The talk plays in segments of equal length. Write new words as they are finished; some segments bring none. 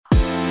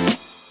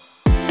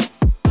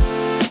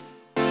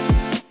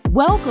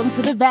Welcome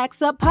to the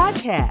Vax Up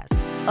Podcast,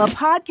 a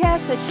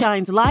podcast that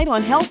shines light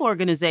on health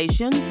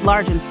organizations,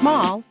 large and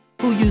small,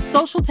 who use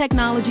social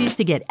technologies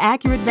to get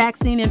accurate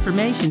vaccine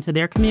information to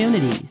their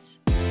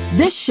communities.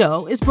 This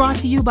show is brought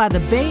to you by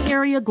the Bay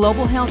Area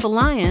Global Health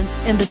Alliance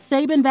and the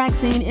Sabin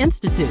Vaccine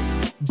Institute,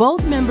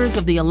 both members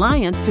of the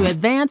Alliance to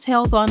Advance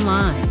Health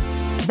Online.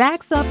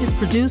 Vax Up is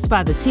produced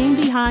by the team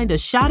behind A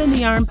Shot in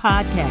the Arm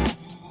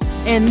podcast.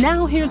 And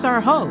now here's our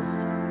host,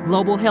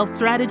 global health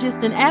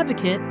strategist and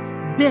advocate,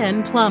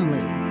 Ben Plumley.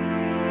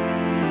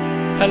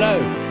 Hello.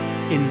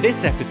 In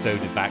this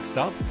episode of Vax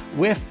Up,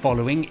 we're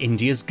following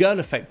India's Girl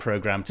Effect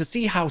program to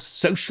see how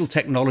social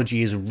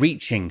technology is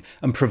reaching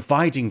and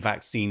providing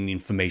vaccine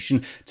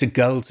information to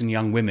girls and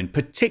young women,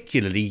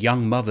 particularly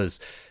young mothers,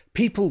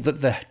 people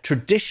that the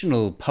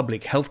traditional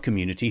public health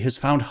community has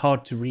found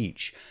hard to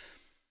reach.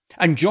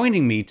 And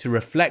joining me to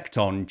reflect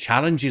on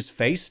challenges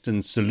faced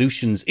and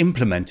solutions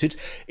implemented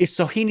is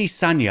Sohini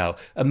Sanyal,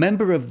 a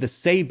member of the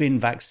Sabin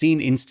Vaccine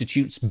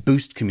Institute's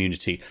Boost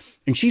community,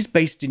 and she's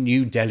based in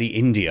New Delhi,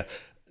 India.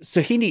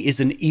 Sohini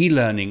is an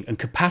e-learning and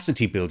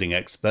capacity building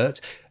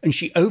expert, and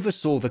she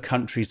oversaw the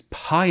country's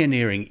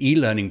pioneering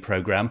e-learning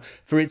program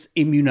for its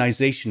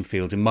immunization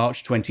field in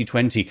March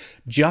 2020,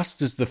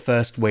 just as the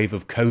first wave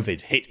of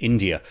COVID hit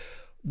India.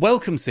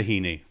 Welcome,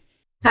 Sohini.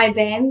 Hi,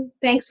 Ben.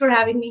 Thanks for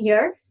having me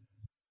here.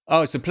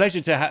 Oh, it's a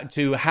pleasure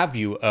to have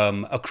you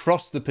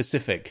across the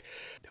Pacific.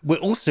 We're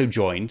also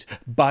joined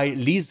by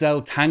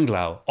Lizelle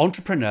Tanglau,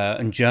 entrepreneur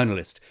and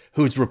journalist,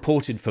 who has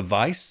reported for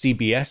Vice,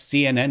 CBS,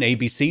 CNN,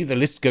 ABC, the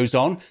list goes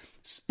on,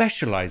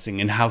 specializing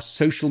in how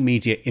social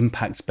media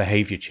impacts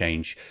behavior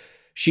change.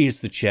 She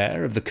is the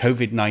chair of the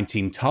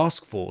COVID-19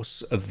 task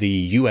force of the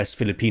US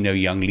Filipino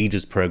Young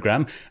Leaders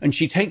Program, and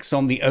she takes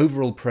on the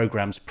overall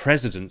program's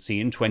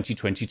presidency in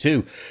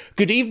 2022.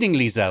 Good evening,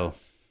 Lizelle.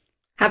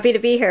 Happy to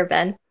be here,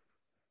 Ben.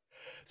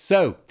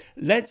 So,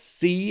 let's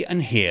see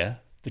and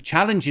hear the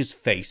challenges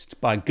faced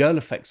by Girl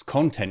Effect's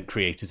content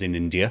creators in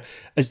India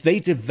as they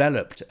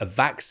developed a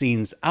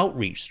vaccines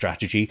outreach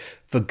strategy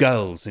for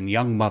girls and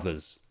young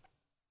mothers.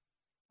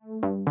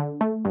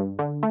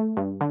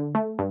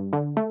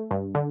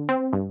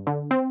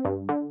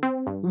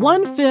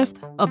 1/5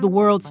 of the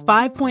world's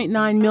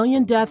 5.9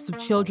 million deaths of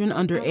children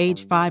under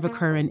age 5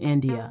 occur in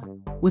India,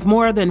 with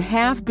more than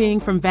half being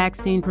from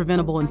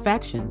vaccine-preventable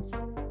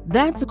infections.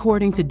 That's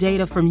according to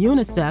data from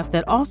UNICEF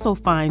that also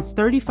finds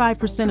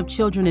 35% of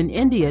children in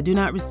India do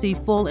not receive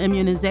full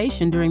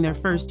immunization during their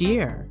first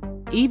year,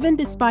 even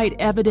despite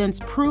evidence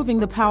proving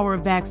the power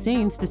of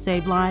vaccines to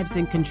save lives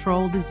and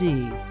control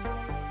disease.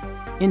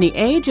 In the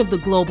age of the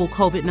global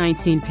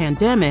COVID-19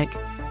 pandemic,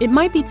 it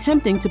might be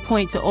tempting to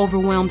point to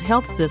overwhelmed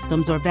health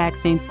systems or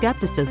vaccine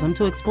skepticism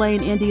to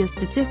explain India's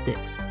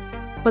statistics.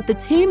 But the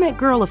team at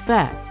Girl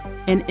Effect,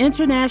 an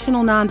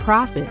international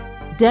nonprofit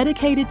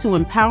dedicated to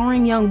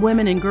empowering young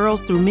women and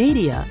girls through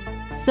media,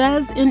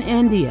 says in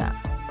India,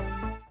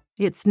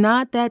 it's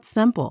not that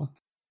simple.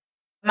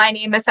 My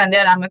name is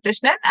Sandhya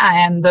Ramakrishnan. I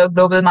am the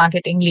global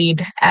marketing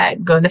lead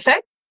at Girl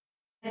Effect.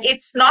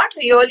 It's not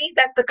really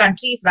that the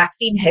country is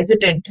vaccine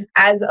hesitant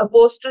as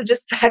opposed to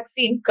just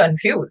vaccine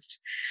confused,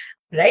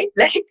 right?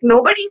 Like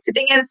nobody's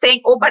sitting and saying,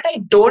 oh, but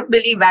I don't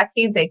believe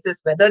vaccines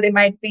exist. Whether they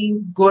might be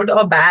good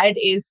or bad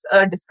is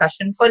a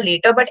discussion for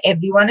later, but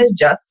everyone is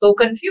just so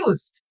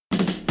confused.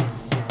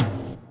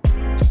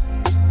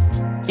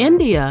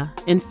 India,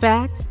 in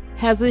fact,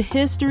 has a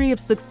history of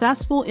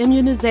successful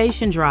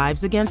immunization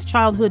drives against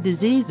childhood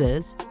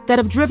diseases that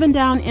have driven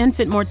down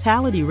infant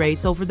mortality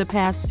rates over the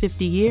past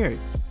 50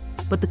 years.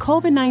 But the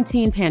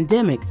COVID-19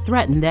 pandemic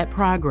threatened that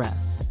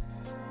progress.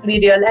 We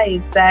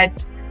realized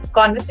that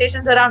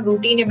conversations around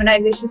routine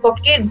immunization for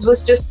kids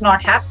was just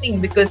not happening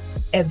because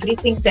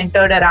everything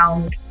centered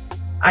around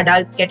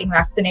adults getting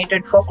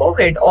vaccinated for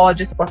COVID or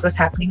just what was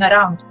happening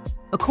around.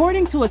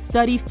 According to a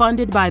study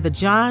funded by the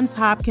Johns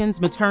Hopkins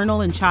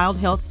Maternal and Child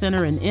Health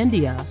Center in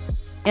India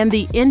and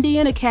the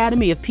Indian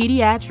Academy of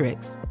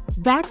Pediatrics,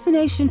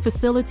 vaccination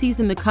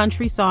facilities in the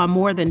country saw a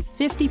more than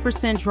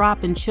 50%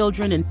 drop in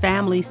children and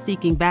families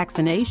seeking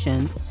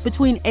vaccinations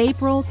between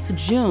April to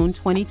June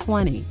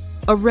 2020,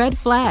 a red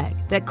flag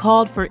that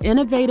called for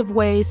innovative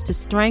ways to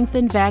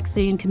strengthen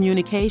vaccine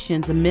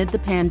communications amid the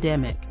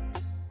pandemic.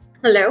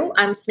 Hello,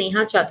 I'm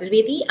Sneha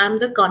Chaturvedi. I'm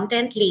the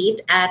content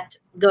lead at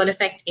Girl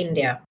Effect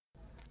India.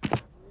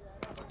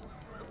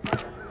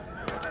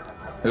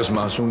 इस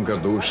मासूम का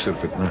दोष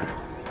सिर्फ इतना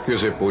है कि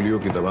उसे polio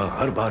की दवा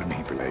हर बार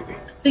नहीं पिलाई गई.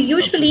 So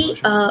usually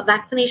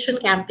vaccination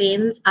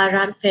campaigns are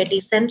run fairly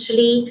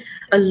centrally.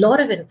 A lot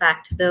of, in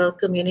fact, the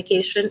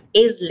communication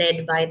is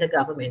led by the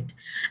government.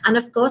 And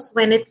of course,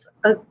 when it's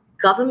a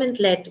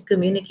government-led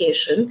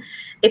communication,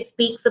 it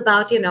speaks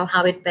about,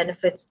 how it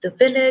benefits the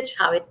village,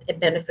 how it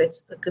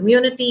benefits the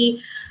community.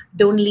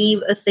 Don't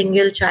leave a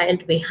single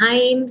child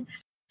behind.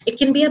 It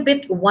can be a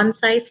bit one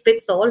size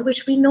fits all,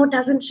 which we know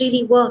doesn't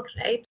really work,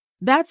 right?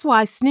 That's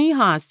why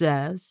Sneha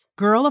says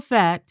Girl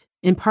Effect,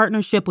 in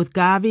partnership with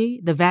Gavi,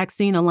 the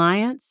Vaccine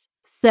Alliance,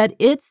 set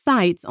its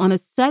sights on a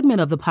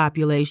segment of the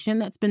population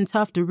that's been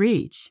tough to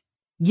reach.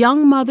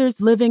 young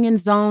mothers living in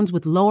zones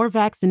with lower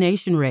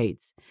vaccination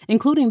rates,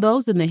 including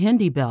those in the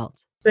Hindi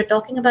belt. We're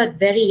talking about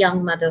very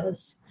young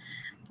mothers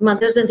in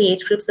the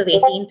age groups of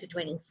 18 to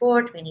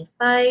 24,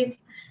 25.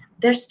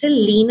 They're still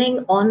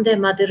leaning on their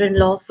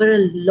mother-in-law for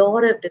a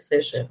lot of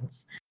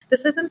decisions.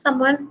 This isn't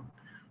someone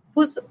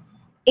who's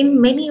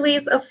in many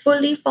ways a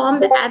fully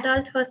formed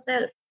adult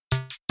herself.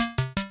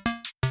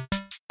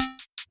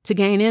 To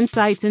gain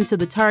insights into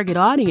the target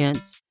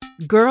audience,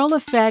 Girl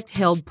Effect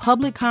held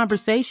public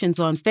conversations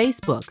on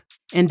Facebook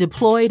and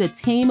deployed a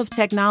team of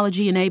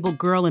technology-enabled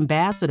girl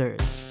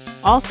ambassadors,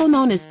 also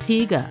known as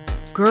TIGA,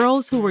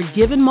 girls who were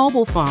given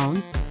mobile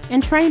phones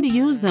and trained to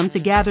use them to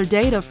gather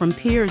data from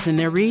peers in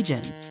their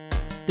regions.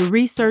 The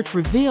research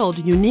revealed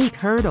unique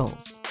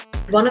hurdles.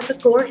 One of the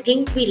core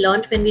things we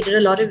learned when we did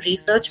a lot of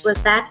research was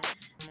that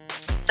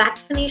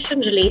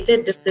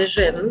vaccination-related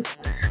decisions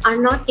are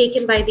not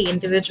taken by the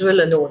individual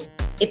alone.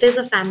 It is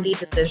a family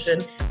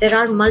decision. There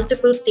are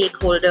multiple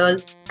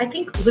stakeholders. I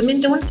think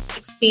women don't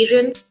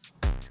experience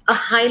a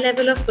high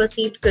level of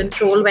perceived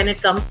control when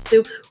it comes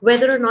to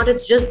whether or not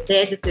it's just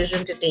their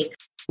decision to take.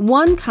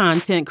 One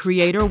content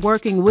creator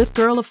working with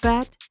Girl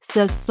Effect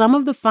says some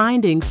of the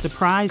findings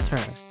surprised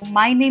her.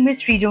 My name is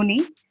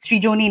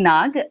Srijoni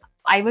Nag.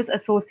 I was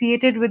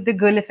associated with the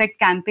Girl Effect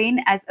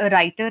campaign as a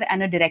writer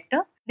and a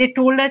director. They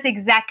told us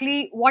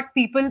exactly what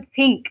people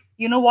think,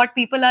 what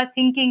people are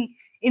thinking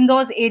in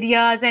those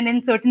areas and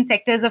in certain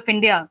sectors of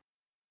India.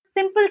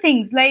 Simple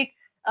things like,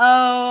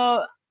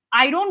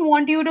 I don't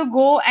want you to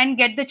go and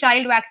get the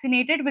child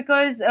vaccinated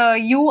because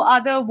you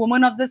are the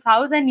woman of this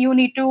house and you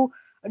need to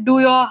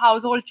do your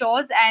household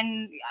chores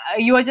and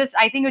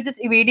I think you're just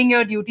evading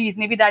your duties.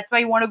 Maybe that's why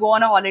you want to go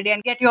on a holiday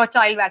and get your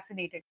child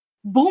vaccinated.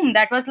 Boom,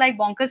 that was like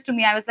bonkers to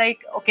me. I was like,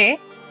 okay.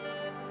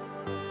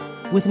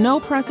 With no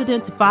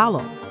precedent to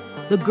follow,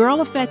 the Girl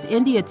Effect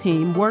India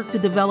team worked to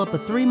develop a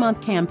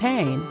 3-month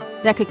campaign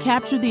that could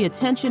capture the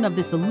attention of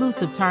this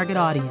elusive target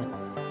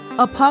audience.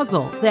 A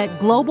puzzle that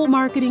global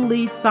marketing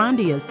lead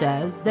Sandhya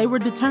says they were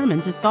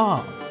determined to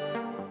solve.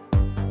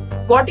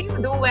 What do you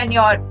do when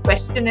your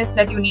question is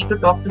that you need to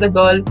talk to the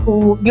girl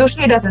who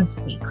usually doesn't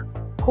speak,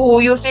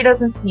 who usually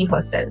doesn't see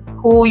herself,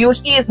 who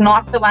usually is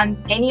not the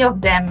ones any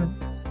of them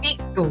speak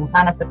to,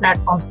 none of the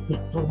platforms speak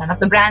to, none of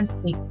the brands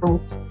speak to?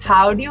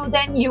 How do you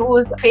then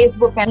use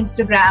Facebook and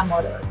Instagram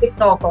or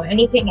TikTok or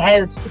anything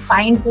else to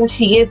find who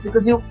she is?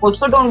 Because you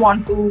also don't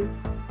want to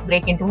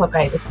break into her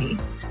privacy.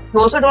 You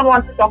also don't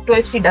want to talk to her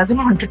if she doesn't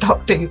want to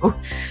talk to you.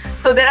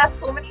 So there are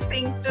so many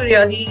things to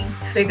really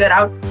figure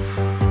out.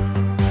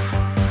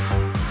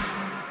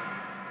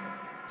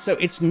 So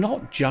it's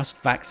not just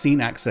vaccine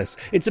access.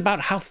 It's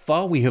about how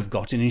far we have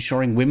got in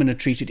ensuring women are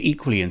treated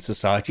equally in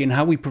society and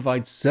how we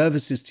provide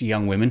services to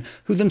young women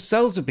who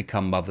themselves have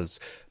become mothers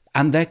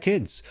and their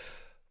kids.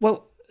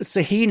 Well,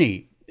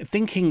 Sahini,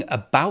 thinking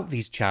about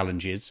these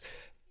challenges,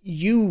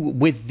 you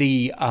with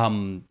the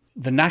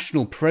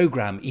national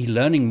program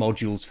e-learning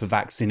modules for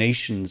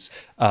vaccinations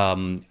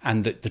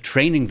and the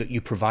training that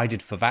you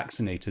provided for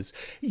vaccinators,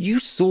 you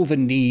saw the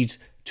need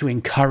to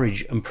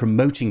encourage and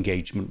promote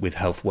engagement with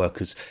health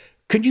workers.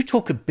 Can you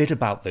talk a bit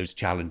about those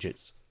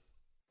challenges?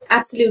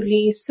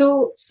 Absolutely.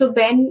 So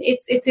Ben,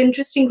 it's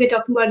interesting we're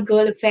talking about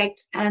Girl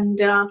Effect, and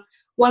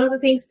one of the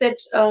things that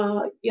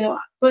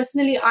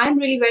personally I'm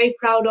really very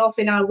proud of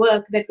in our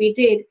work that we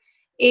did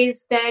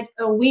is that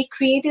we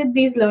created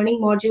these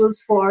learning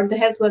modules for the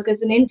health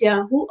workers in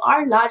India who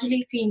are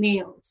largely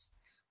females,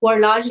 who are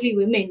largely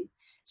women.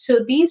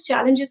 So these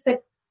challenges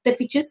that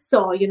we just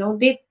saw,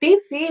 they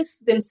face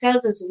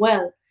themselves as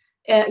well.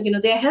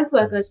 They're health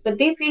workers, but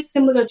they face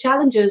similar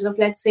challenges of,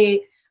 let's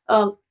say,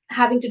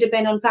 having to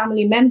depend on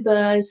family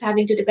members,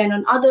 having to depend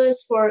on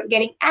others for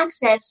getting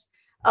access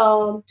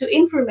to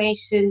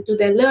information, to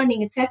their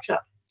learning, etc.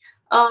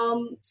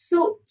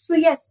 So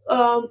yes,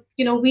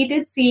 we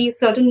did see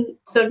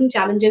certain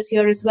challenges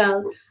here as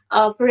well.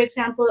 For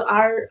example,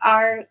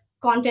 our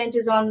content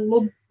is on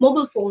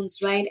mobile phones,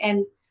 right?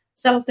 And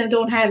some of them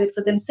don't have it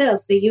for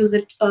themselves. They use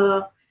it,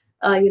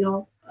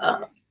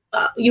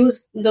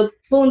 use the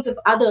phones of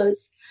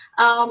others.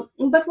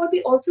 But what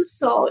we also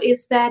saw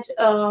is that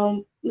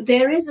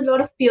there is a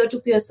lot of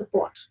peer-to-peer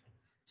support.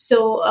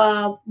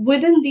 So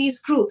within these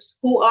groups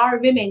who are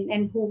women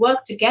and who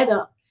work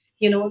together,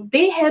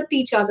 they helped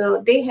each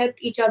other. They helped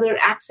each other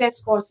access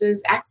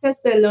courses,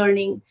 access their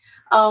learning,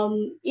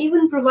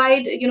 even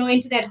provide,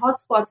 internet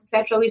hotspots,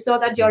 etc. We saw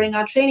that during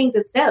our trainings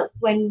itself,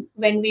 when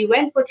we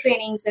went for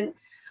trainings, and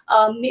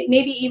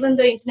maybe even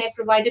the internet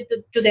provided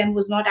to them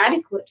was not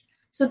adequate.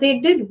 So they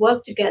did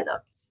work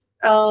together.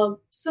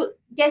 So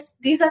yes,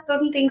 these are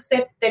certain things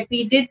that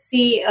we did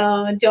see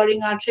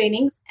during our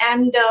trainings.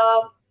 And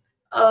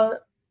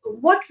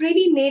what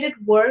really made it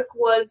work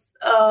was,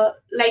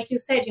 like you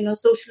said,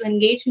 social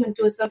engagement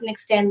to a certain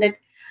extent, that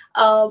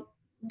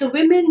the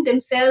women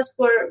themselves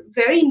were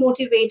very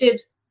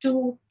motivated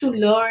to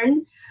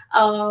learn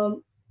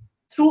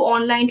through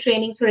online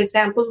trainings, for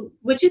example,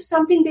 which is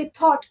something they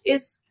thought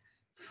is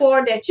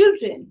for their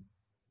children.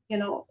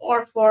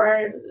 or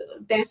for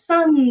their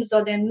sons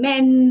or their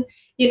men,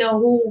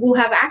 who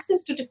have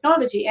access to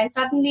technology. And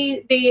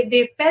suddenly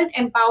they felt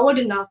empowered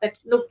enough that,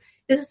 look,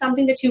 this is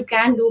something that you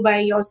can do by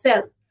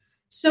yourself.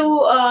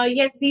 So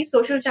yes, these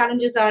social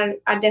challenges are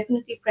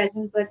definitely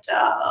present, but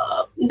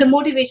the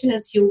motivation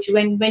is huge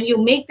when you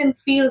make them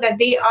feel that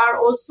they are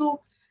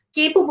also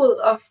capable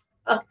of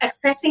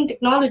accessing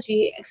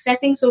technology,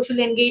 accessing social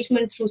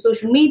engagement through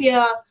social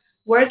media,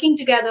 working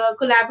together,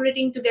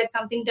 collaborating to get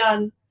something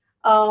done.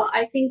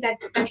 I think that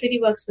really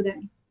works for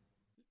them.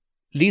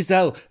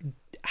 Liesl,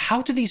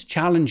 how do these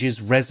challenges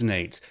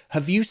resonate?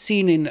 Have you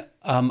seen in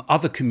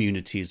other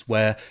communities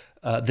where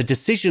the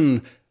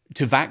decision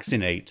to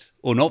vaccinate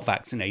or not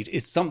vaccinate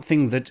is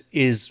something that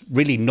is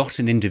really not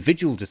an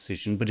individual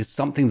decision, but is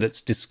something that's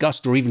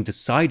discussed or even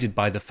decided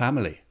by the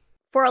family?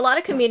 For a lot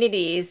of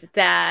communities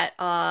that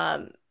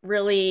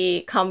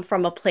really come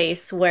from a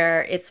place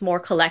where it's more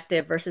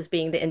collective versus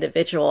being the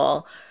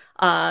individual,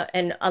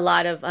 and a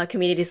lot of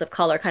communities of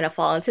color kind of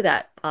fall into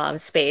that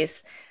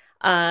space.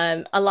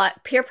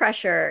 Peer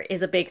pressure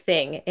is a big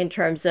thing in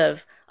terms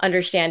of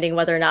understanding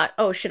whether or not,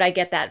 should I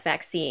get that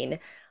vaccine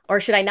or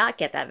should I not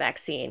get that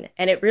vaccine?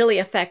 And it really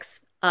affects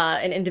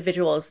an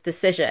individual's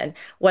decision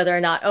whether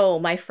or not,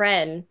 my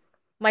friend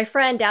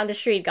down the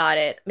street got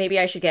it, maybe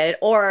I should get it,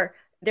 or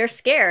they're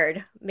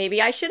scared,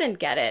 maybe I shouldn't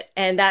get it.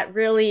 And that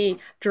really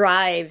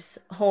drives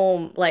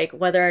home, like,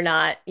 whether or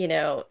not,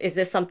 is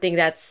this something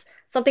that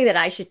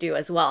I should do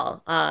as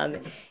well?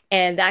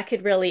 And that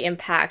could really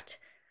impact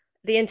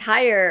the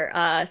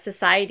entire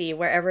society,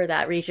 wherever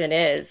that region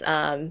is,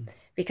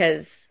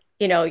 because,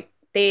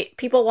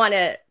 people want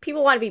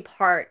to be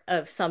part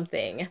of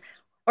something,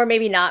 or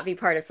maybe not be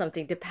part of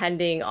something,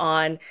 depending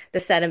on the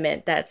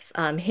sentiment that's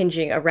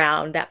hinging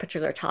around that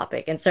particular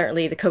topic. And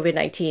certainly the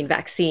COVID-19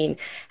 vaccine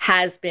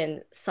has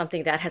been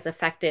something that has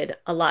affected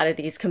a lot of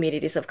these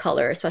communities of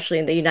color, especially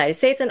in the United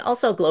States and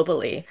also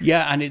globally.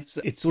 Yeah, and it's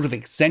sort of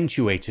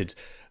accentuated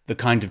the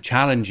kind of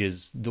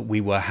challenges that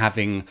we were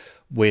having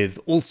with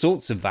all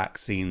sorts of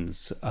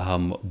vaccines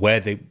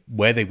where they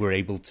were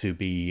able to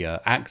be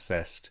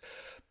accessed.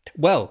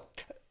 Well,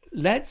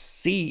 let's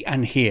see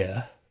and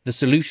hear the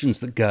solutions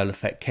that Girl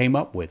Effect came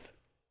up with.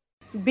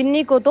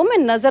 Binni को तो मैं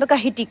नजर का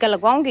ही टीका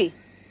लगवाऊंगी,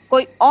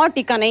 कोई और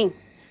टीका नहीं।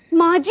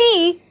 माँ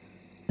जी,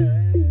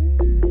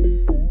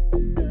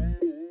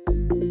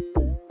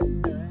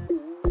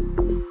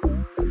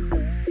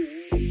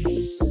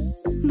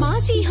 माँ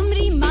जी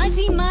हमरी माँ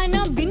जी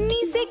माना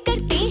बिन्नी से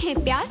करते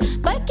हैं प्यार,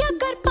 पर क्या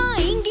कर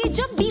पाएंगे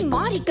जब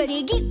बीमारी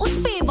करेगी उस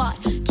पे वार।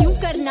 क्यों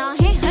करना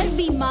है हर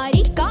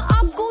बीमारी का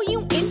आपको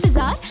यूं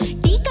इंतजार,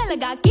 टीका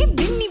लगा के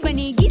बिन्नी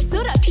बनेगी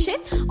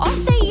सुरक्षित और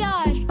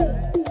तैयार।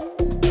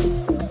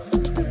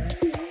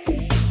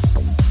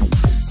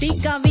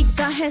 टीका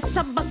विका है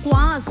सब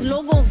बकवास,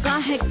 लोगों का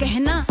है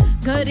कहना,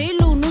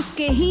 घरेलू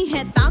नुस्खे ही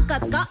है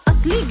ताकत का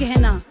असली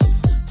गहना।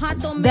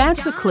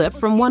 That's a clip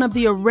from one of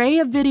the array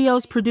of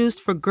videos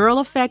produced for Girl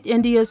Effect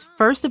India's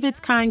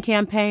first-of-its-kind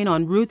campaign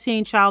on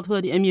routine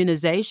childhood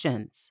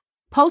immunizations.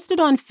 Posted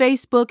on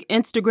Facebook,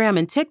 Instagram,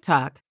 and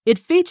TikTok, it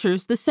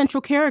features the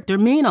central character,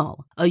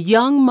 Meenal, a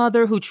young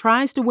mother who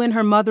tries to win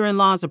her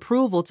mother-in-law's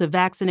approval to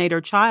vaccinate her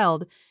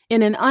child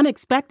in an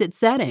unexpected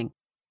setting,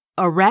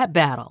 a rap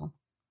battle.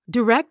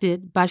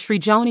 Directed by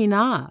Srijoni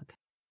Nag.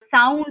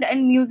 Sound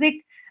and music,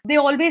 they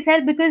always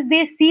help because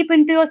they seep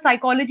into your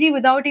psychology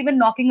without even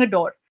knocking a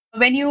door.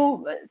 When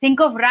you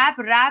think of rap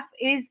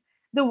is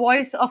the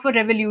voice of a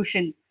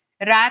revolution.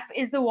 Rap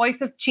is the voice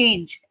of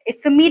change.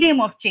 It's a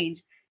medium of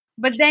change.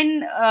 But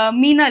then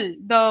Meenal,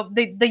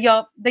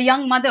 the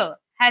young mother,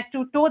 has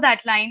to toe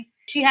that line.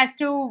 She has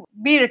to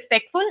be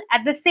respectful,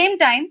 at the same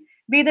time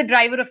be the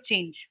driver of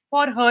change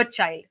for her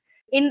child.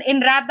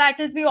 In rap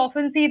battles, we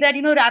often see that,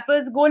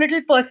 rappers go a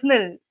little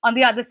personal on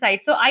the other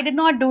side. So I did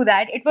not do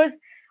that. It was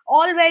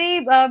all very,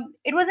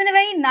 it was in a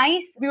very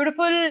nice,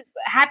 beautiful,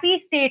 happy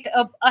state,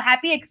 a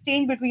happy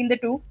exchange between the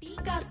two.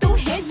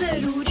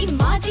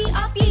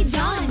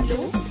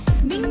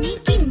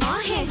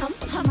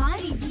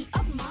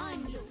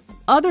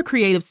 Other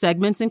creative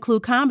segments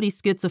include comedy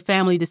skits of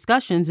family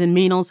discussions in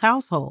Meenal's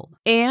household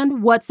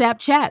and WhatsApp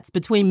chats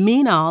between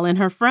Meenal and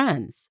her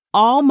friends,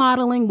 all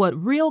modeling what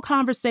real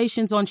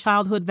conversations on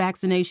childhood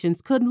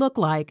vaccinations could look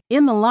like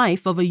in the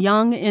life of a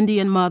young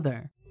Indian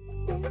mother.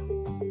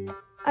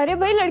 अरे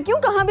भाई लड़कियों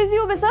कहाँ busy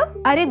हो बे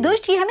सब? अरे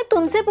दोस्त ये हमें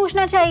तुमसे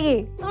पूछना चाहिए।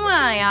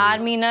 हाँ यार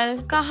मीनल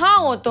कहाँ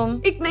हो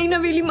तुम? एक नई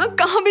नवेली माँ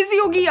कहाँ बिजी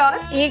होगी यार?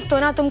 एक तो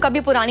ना तुम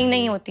कभी पुरानी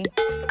नहीं होती,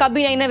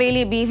 कभी नई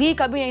नवेली बीवी,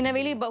 कभी नई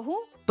नवेली बहू।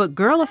 But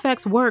Girl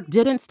Effect's work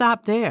didn't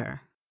stop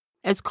there.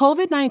 As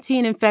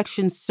COVID-19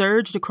 infections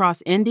surged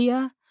across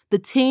India, the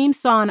team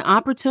saw an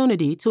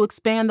opportunity to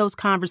expand those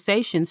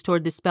conversations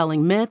toward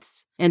dispelling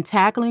myths and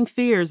tackling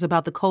fears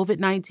about the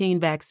COVID-19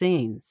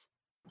 vaccines.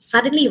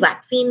 Suddenly,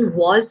 vaccine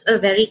was a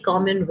very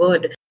common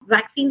word.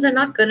 Vaccines are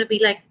not going to be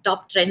like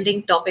top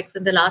trending topics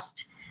in the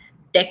last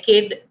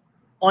decade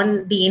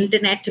on the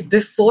internet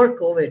before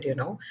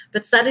COVID,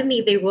 but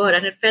suddenly they were,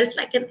 and it felt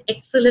like an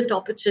excellent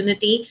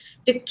opportunity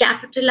to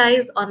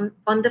capitalize on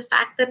the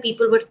fact that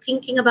people were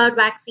thinking about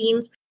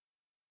vaccines.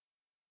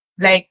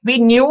 Like, we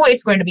knew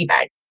it's going to be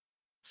bad.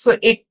 So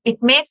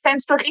it made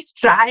sense to at least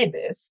try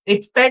this.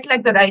 It felt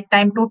like the right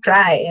time to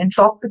try and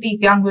talk to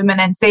these young women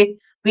and say,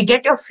 we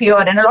get your fear.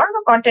 And a lot of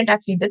the content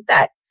actually did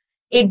that.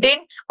 It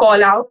didn't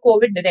call out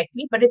COVID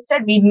directly, but it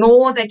said, we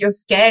know that you're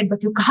scared,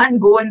 but you can't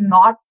go and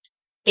not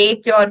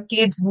take your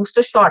kids'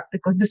 booster shot,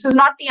 because this is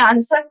not the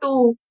answer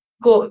to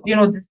go,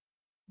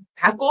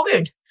 have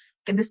COVID.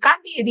 This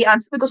can't be the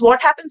answer, because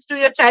what happens to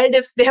your child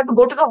if they have to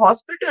go to the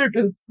hospital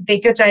to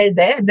take your child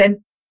there?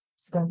 Then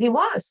it's going to be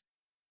worse.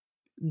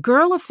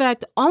 Girl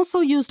Effect also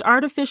used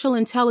artificial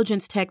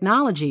intelligence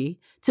technology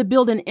to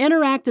build an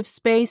interactive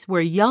space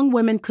where young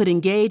women could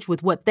engage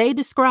with what they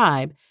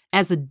describe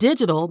as a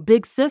digital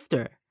big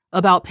sister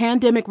about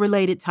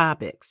pandemic-related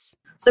topics.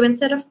 So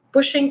instead of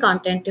pushing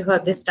content to her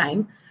this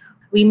time,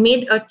 we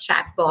made a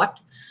chatbot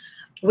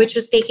which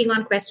is taking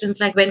on questions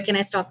like, when can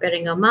I stop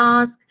wearing a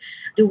mask?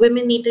 Do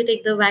women need to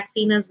take the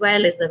vaccine as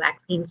well? Is the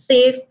vaccine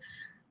safe?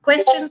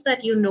 Questions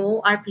that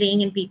are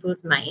playing in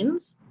people's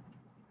minds.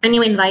 And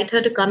you invite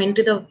her to come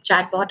into the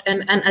chatbot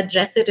and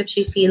address it if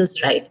she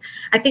feels right.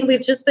 I think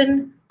we've just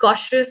been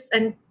cautious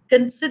and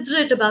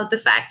considerate about the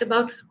fact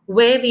about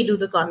where we do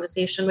the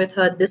conversation with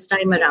her this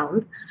time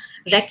around,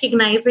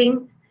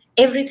 recognizing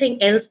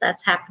everything else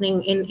that's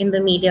happening in the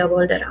media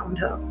world around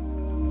her.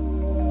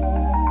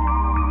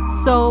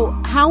 So,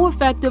 how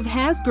effective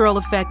has Girl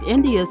Effect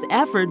India's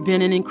effort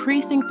been in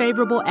increasing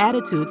favorable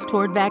attitudes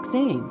toward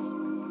vaccines?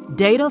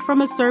 Data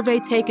from a survey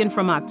taken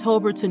from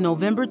October to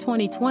November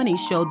 2020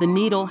 showed the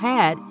needle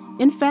had,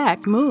 in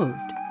fact, moved.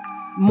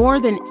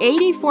 More than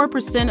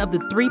 84% of the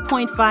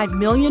 3.5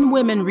 million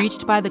women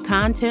reached by the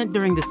content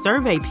during the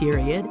survey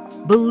period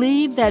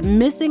believe that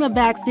missing a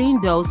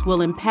vaccine dose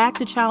will impact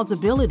a child's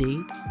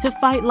ability to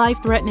fight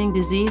life-threatening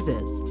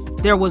diseases.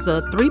 There was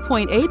a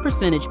 3.8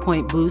 percentage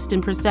point boost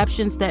in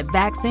perceptions that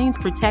vaccines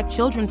protect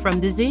children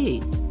from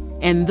disease.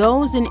 And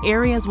those in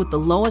areas with the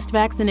lowest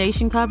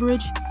vaccination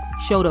coverage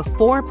showed a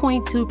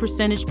 4.2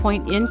 percentage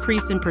point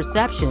increase in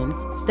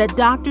perceptions that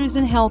doctors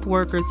and health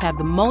workers have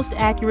the most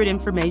accurate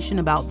information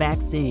about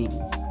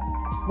vaccines.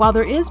 While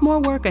there is more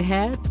work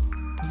ahead,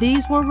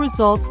 these were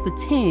results the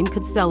team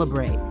could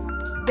celebrate.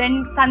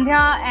 Then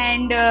Sandhya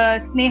and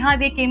Sneha,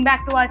 they came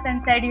back to us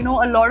and said, a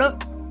lot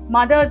of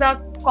mothers are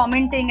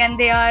commenting and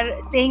they are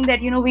saying that,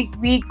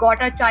 we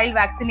got our child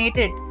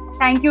vaccinated.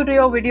 Thank you to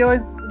your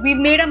videos. We've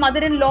made our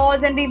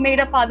mother-in-laws and we've made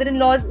our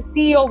father-in-laws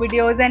see your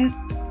videos, and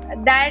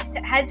that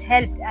has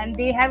helped and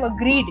they have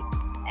agreed.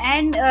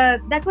 And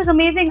that was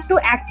amazing. To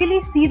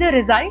actually see the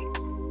result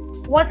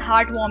was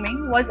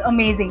heartwarming, was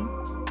amazing.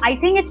 I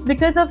think it's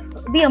because of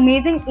the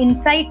amazing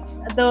insights,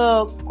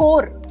 the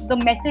core, the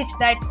message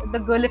that the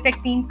Girl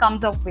Effect team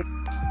comes up with.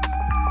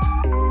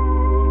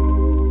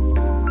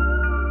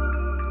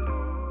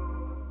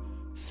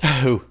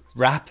 So,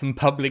 rap and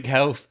public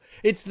health,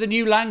 it's the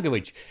new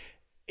language.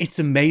 It's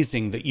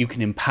amazing that you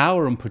can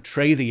empower and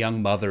portray the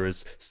young mother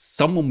as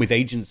someone with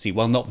agency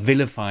while not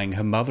vilifying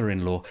her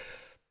mother-in-law.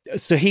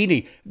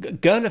 Sohini,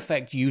 Girl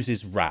Effect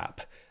uses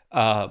rap.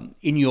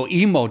 In your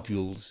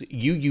e-modules,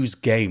 you use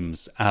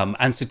games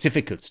and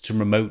certificates to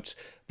promote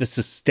the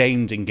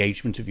sustained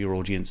engagement of your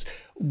audience.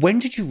 When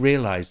did you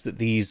realize that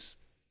these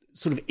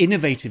sort of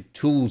innovative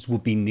tools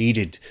would be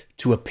needed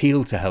to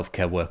appeal to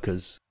healthcare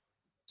workers?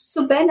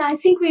 So, Ben, I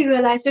think we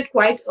realized it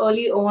quite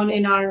early on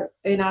in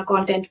our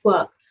content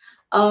work.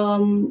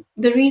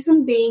 The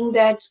reason being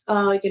that,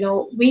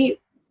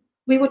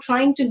 we were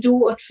trying to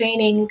do a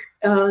training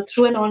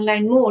through an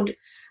online mode.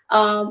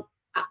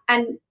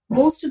 And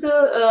most of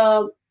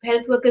the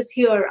health workers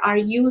here are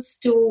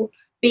used to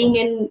being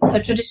in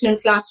a traditional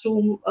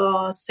classroom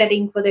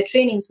setting for their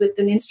trainings with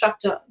an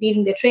instructor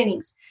leading their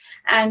trainings.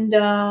 And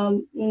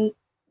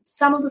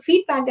some of the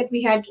feedback that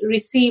we had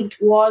received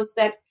was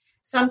that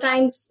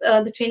sometimes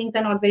the trainings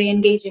are not very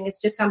engaging.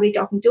 It's just somebody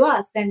talking to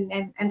us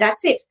and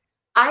that's it.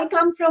 I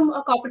come from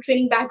a corporate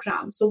training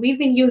background. So we've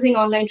been using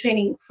online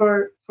training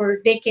for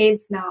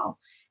decades now.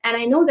 And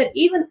I know that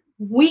even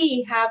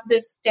we have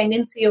this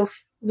tendency of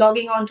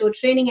logging on to a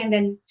training and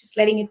then just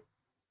letting it,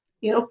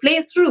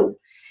 play through.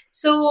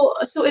 So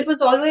it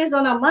was always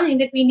on our mind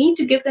that we need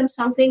to give them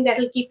something that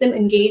will keep them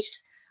engaged,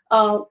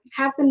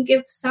 have them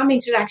give some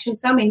interaction,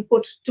 some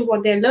input to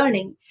what they're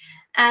learning.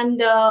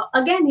 And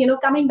again,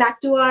 coming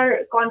back to our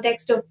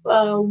context of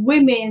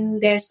women,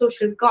 their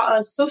social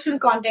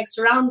context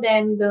around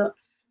them,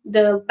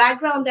 the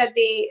background that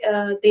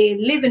they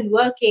live and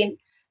work in.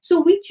 So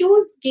we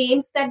chose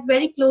games that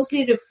very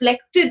closely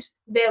reflected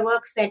their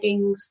work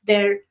settings,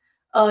 their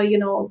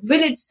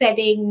village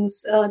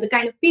settings, the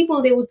kind of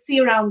people they would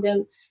see around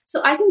them.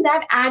 So I think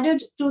that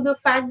added to the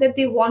fact that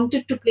they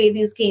wanted to play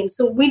these games.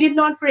 So we did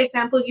not, for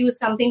example, use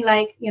something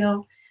like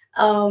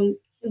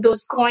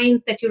those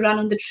coins that you run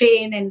on the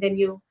train and then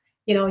you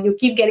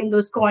keep getting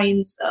those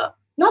coins.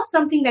 Not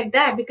something like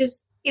that,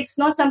 because it's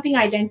not something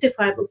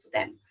identifiable for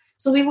them.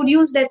 So we would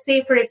use, let's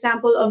say, for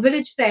example, a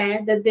village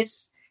fair that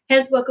this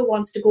health worker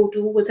wants to go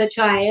to with her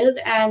child.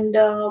 And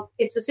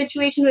it's a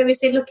situation where we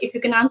say, look, if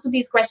you can answer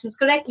these questions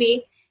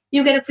correctly,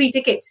 you get a free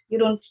ticket. You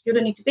don't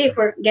need to pay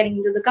for getting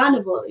into the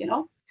carnival,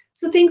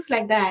 So things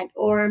like that.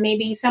 Or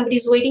maybe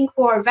somebody's waiting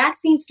for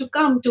vaccines to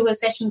come to a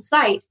session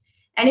site.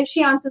 And if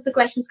she answers the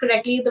questions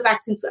correctly, the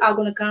vaccines are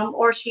going to come,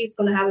 or she's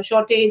going to have a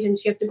shortage and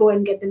she has to go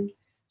and get them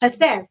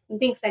herself and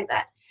things like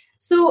that.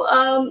 So,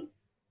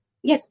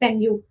 yes, Ben,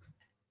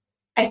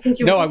 I think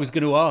you... No, I was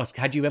going to ask,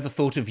 had you ever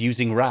thought of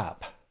using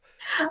rap?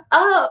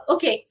 Oh,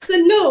 okay. So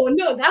no,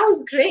 that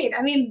was great.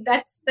 I mean,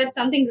 that's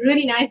something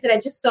really nice that I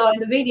just saw in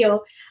the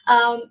video.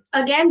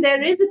 Again,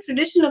 there is a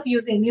tradition of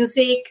using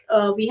music.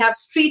 We have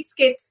street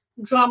skits,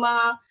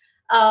 drama.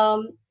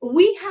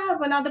 We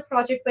have another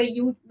project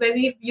where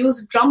we've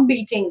used drum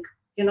beating,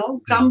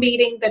 drum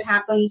beating that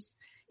happens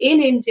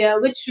in India,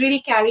 which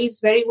really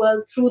carries very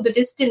well through the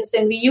distance.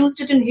 And we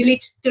used it in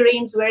hilly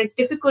terrains where it's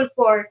difficult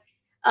for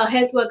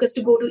health workers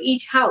to go to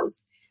each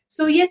house.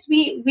 So yes,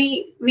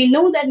 we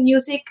know that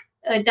music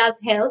does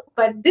help,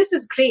 but this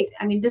is great.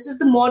 I mean, this is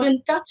the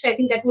modern touch, I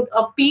think, that would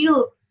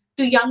appeal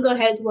to younger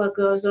health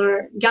workers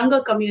or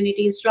younger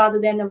communities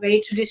rather than a very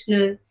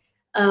traditional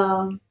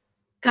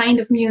kind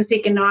of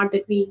music and art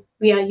that we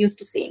are used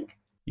to seeing.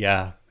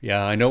 Yeah,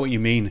 I know what you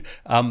mean.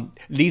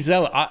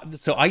 Liesl,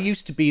 so I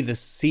used to be the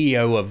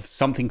CEO of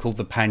something called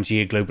the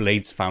Pangea Global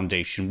AIDS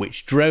Foundation,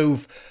 which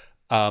drove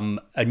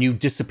a new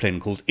discipline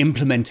called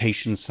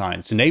implementation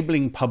science,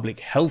 enabling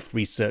public health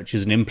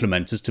researchers and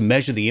implementers to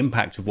measure the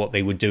impact of what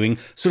they were doing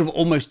sort of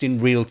almost in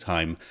real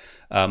time,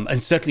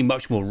 and certainly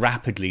much more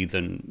rapidly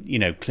than,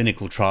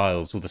 clinical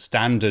trials or the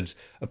standard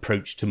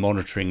approach to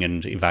monitoring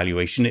and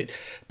evaluation.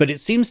 But it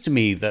seems to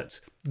me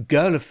that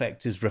Girl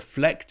Effect is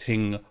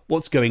reflecting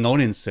what's going on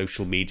in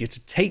social media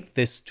to take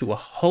this to a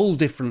whole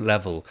different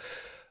level.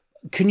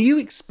 Can you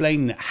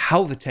explain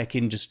how the tech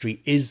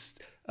industry is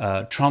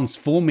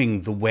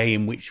transforming the way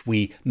in which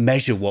we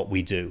measure what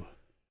we do?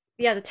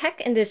 Yeah, the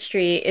tech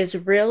industry is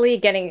really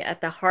getting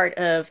at the heart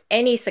of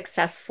any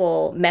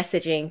successful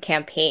messaging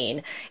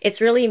campaign.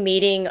 It's really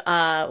meeting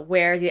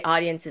where the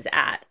audience is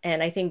at.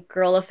 And I think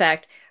Girl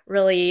Effect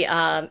really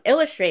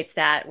illustrates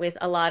that with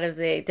a lot of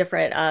the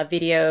different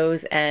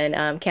videos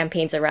and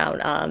campaigns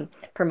around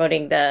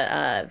promoting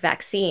the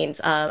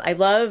vaccines. I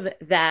love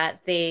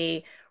that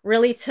they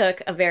really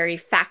took a very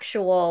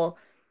factual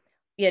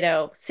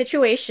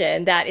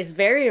situation that is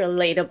very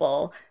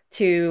relatable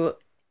to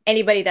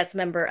anybody that's a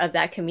member of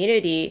that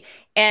community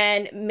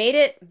and made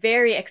it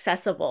very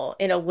accessible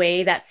in a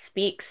way that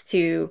speaks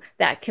to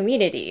that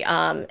community.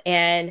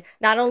 And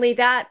not only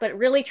that, but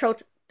really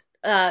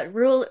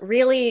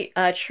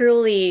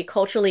truly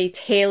culturally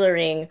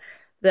tailoring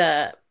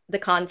the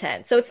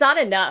content. So it's not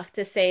enough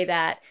to say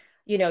that,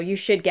 you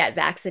should get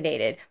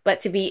vaccinated,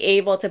 but to be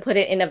able to put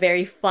it in a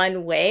very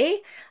fun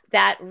way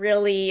that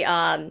really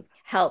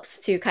helps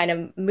to kind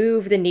of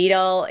move the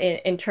needle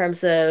in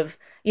terms of,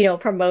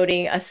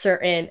 promoting a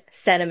certain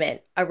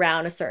sentiment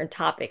around a certain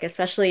topic,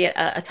 especially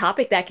a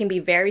topic that can be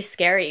very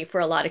scary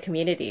for a lot of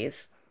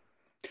communities.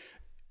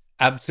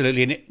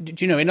 Absolutely. And,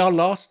 in our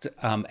last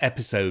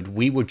episode,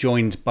 we were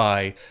joined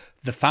by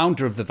the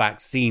founder of the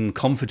Vaccine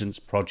Confidence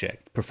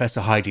Project,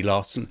 Professor Heidi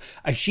Larson,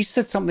 and she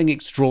said something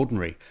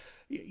extraordinary.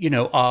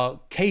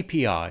 Our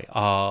KPI,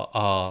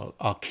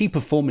 our key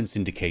performance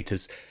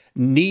indicators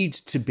need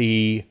to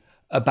be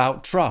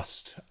about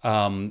trust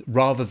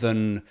rather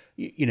than,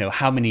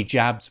 how many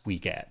jabs we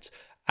get.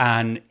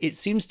 And it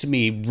seems to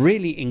me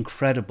really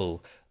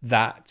incredible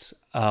that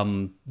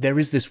there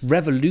is this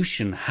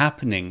revolution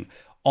happening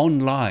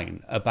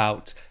online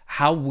about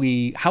how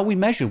we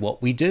measure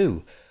what we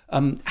do.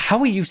 How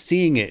are you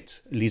seeing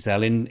it,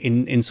 Liesl,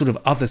 in sort of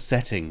other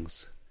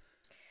settings?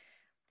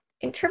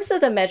 In terms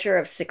of the measure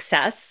of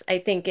success, I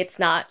think it's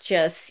not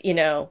just,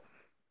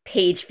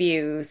 page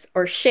views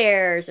or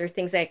shares or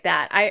things like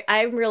that.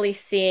 I'm really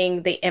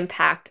seeing the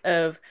impact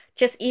of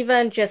just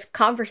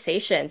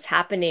conversations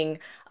happening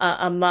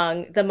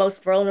among the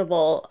most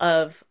vulnerable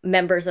of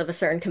members of a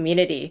certain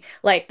community.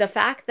 Like the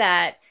fact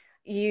that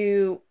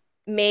you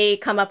may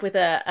come up with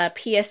a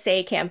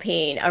PSA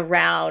campaign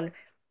around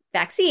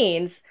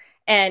vaccines.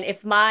 And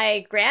if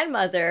my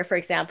grandmother, for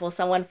example,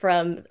 someone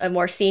from a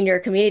more senior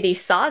community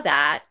saw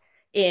that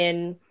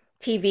in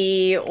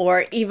TV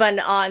or even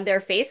on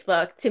their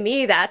Facebook, to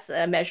me, that's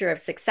a measure of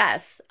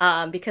success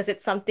because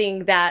it's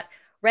something that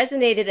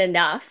resonated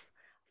enough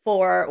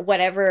for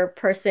whatever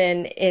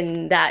person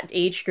in that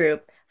age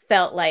group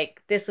felt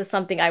like this was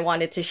something I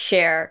wanted to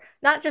share,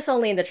 not just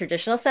only in the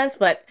traditional sense,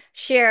 but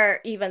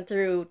share even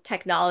through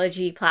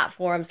technology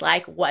platforms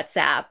like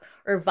WhatsApp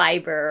or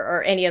Viber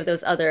or any of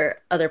those other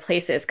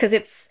places.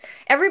 Because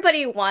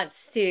everybody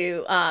wants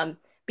to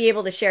be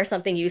able to share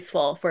something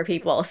useful for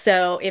people.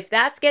 So if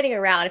that's getting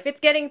around, if it's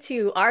getting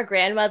to our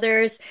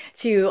grandmothers,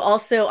 to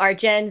also our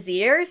Gen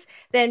Zers,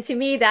 then to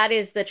me, that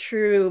is the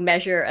true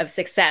measure of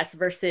success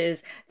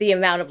versus the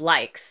amount of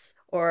likes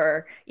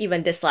or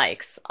even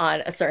dislikes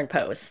on a certain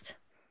post.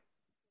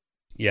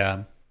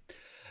 Yeah.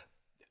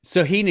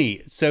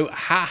 Sohini, so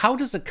how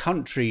does a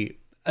country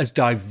as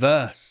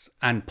diverse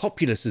and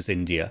populous as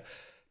India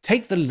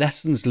take the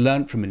lessons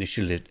learned from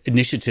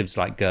initiatives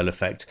like Girl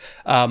Effect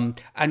and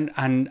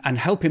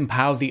help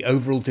empower the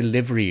overall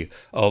delivery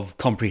of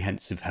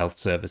comprehensive health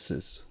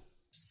services?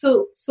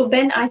 So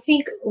Ben, I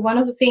think one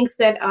of the things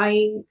that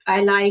I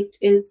liked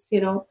is,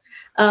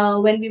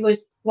 when we were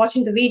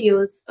watching the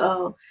videos,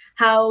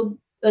 how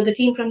the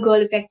team from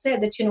Girl Effect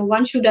said that,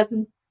 one shoe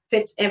doesn't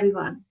fit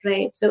everyone,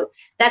 right? So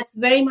that's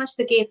very much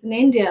the case in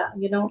India.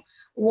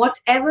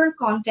 Whatever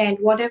content,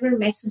 whatever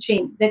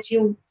messaging that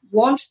you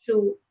want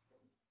to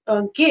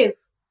give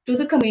to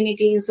the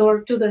communities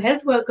or to the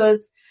health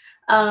workers,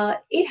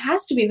 it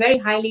has to be very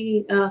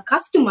highly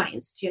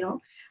customized,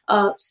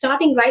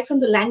 starting right from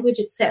the language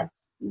itself.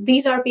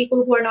 These are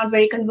people who are not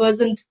very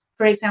conversant,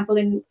 for example,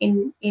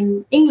 in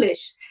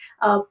English.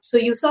 So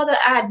you saw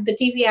the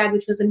TV ad,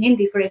 which was in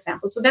Hindi, for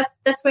example. So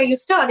that's where you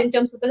start in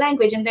terms of the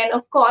language. And then,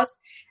 of course,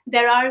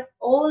 there are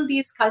all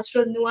these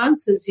cultural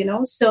nuances,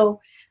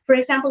 So, for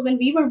example, when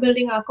we were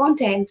building our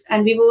content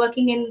and we were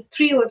working in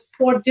 3 or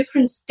 4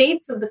 different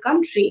states of the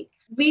country,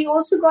 we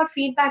also got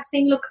feedback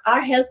saying, look,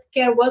 our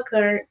healthcare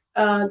worker,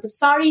 the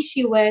sari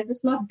she wears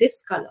is not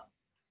this color.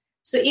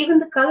 So even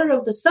the color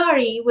of the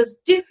sari was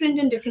different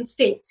in different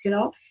states,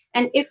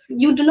 And if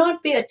you do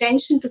not pay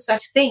attention to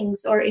such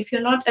things, or if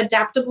you're not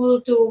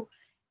adaptable to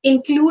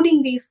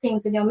including these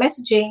things in your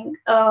messaging,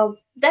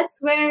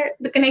 that's where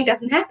the connect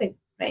doesn't happen,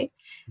 right?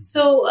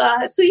 So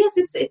yes,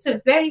 it's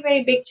a very,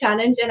 very big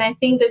challenge. And I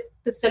think that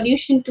the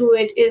solution to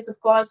it is, of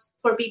course,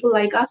 for people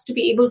like us to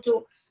be able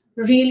to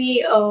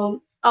really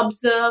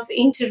observe,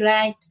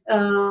 interact,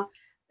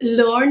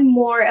 learn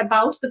more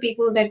about the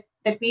people that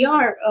we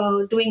are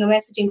doing a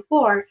messaging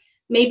for,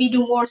 maybe do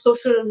more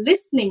social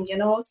listening,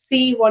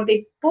 see what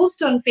they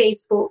post on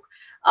Facebook,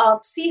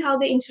 see how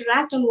they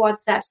interact on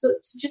WhatsApp. So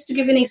just to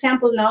give you an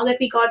example, now that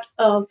we got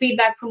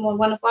feedback from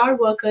one of our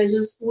workers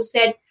who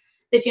said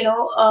that,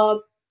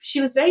 she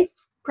was very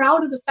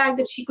proud of the fact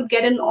that she could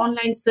get an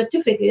online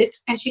certificate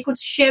and she could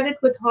share it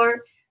with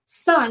her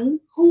son,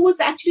 who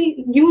was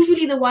actually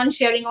usually the one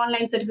sharing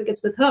online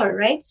certificates with her,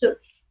 right? So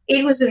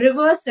it was a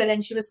reversal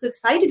and she was so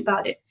excited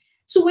about it.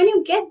 So when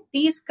you get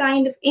these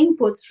kind of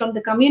inputs from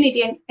the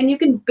community and you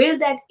can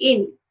build that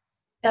in,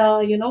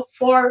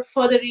 for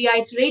further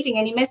reiterating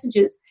any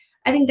messages,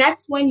 I think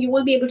that's when you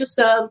will be able to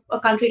serve a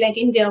country like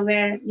India,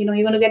 where, you're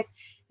going to get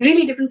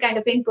really different kind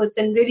of inputs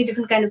and really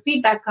different kind of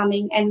feedback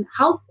coming, and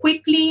how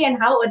quickly and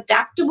how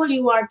adaptable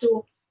you are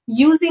to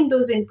using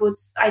those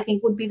inputs, I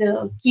think would be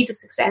the key to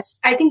success.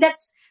 I think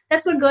that's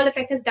what Girl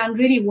Effect has done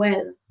really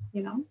well,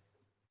 Yeah.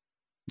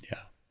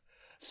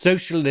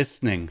 Social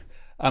listening.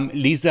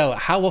 Liesl,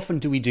 how often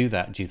do we do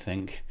that, do you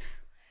think?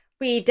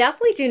 We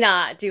definitely do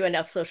not do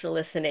enough social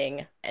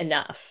listening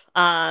enough.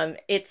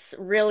 It's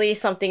really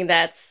something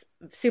that's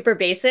super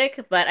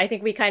basic, but I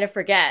think we kind of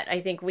forget. I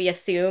think we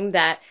assume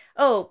that,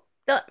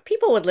 the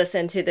people would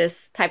listen to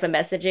this type of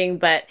messaging,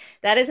 but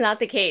that is not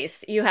the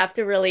case. You have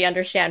to really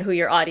understand who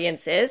your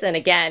audience is. And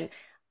again,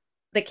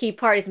 the key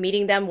part is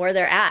meeting them where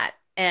they're at.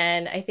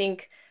 And I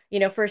think,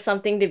 for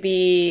something to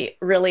be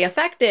really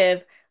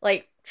effective,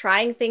 like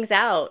trying things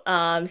out,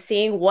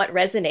 seeing what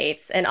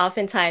resonates. And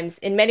oftentimes,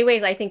 in many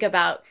ways, I think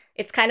about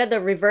it's kind of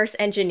the reverse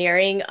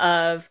engineering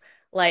of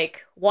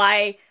like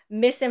why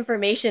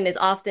misinformation is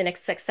often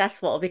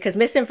successful, because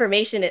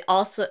misinformation, it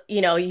also,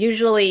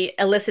 usually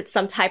elicits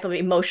some type of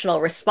emotional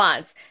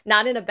response,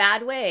 not in a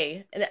bad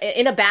way,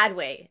 in a bad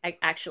way,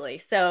 actually.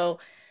 So,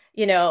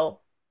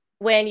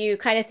 when you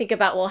kind of think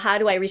about, well, how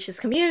do I reach this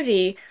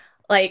community?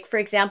 Like, for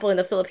example, in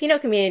the Filipino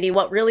community,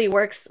 what really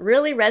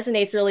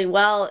resonates really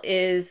well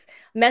is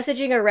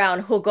messaging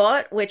around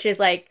hugot, which is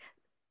like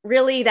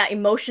really that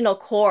emotional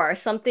core,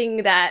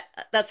 something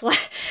that's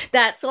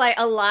why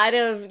a lot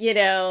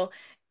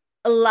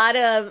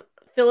of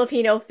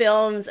Filipino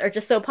films are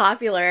just so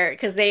popular,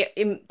 because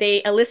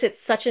they elicit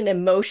such an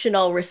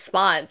emotional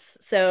response.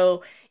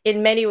 So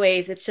in many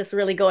ways, it's just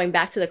really going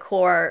back to the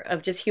core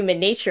of just human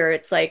nature.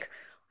 It's like,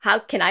 how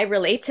can I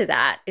relate to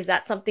that? Is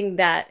that something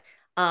that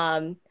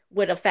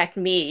would affect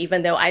me,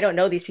 even though I don't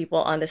know these people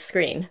on the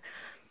screen?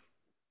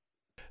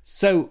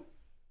 So,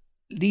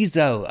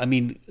 Liesl, I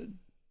mean,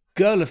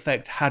 Girl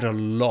Effect had a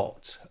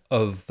lot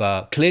of,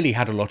 clearly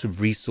had a lot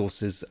of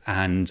resources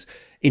and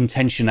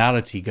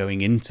intentionality going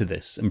into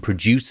this and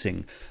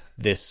producing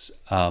this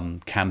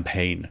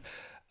campaign.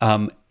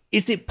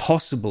 Is it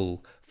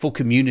possible for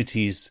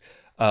communities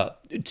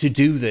to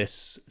do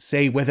this,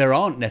 say, where there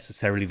aren't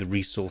necessarily the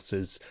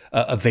resources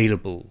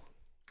available?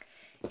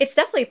 It's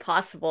definitely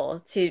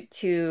possible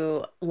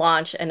to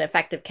launch an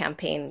effective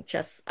campaign,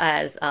 just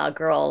as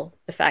Girl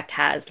Effect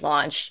has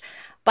launched,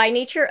 by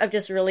nature of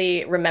just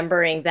really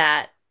remembering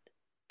that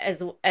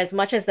as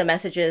much as the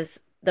message is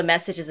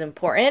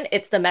important,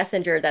 it's the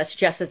messenger that's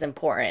just as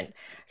important.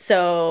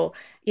 So,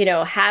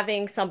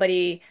 having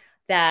somebody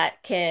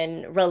that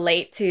can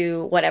relate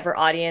to whatever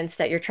audience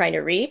that you're trying to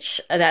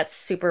reach, that's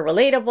super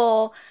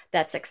relatable,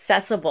 that's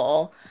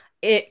accessible,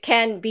 it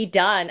can be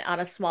done on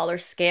a smaller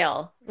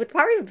scale with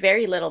probably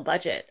very little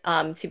budget,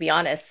 to be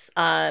honest.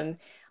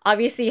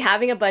 Obviously,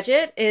 having a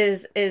budget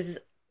is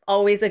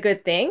always a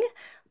good thing,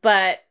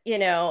 but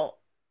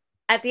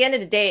at the end of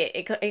the day,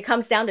 it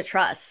comes down to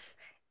trust.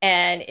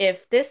 And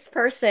if this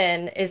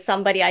person is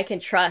somebody I can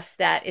trust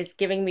that is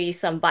giving me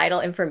some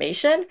vital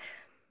information,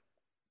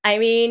 I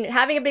mean,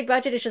 having a big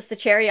budget is just the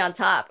cherry on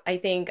top. I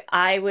think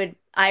I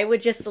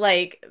would just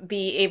like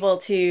be able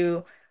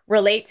to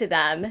relate to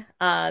them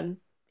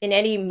in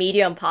any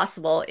medium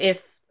possible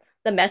if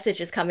the message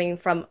is coming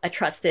from a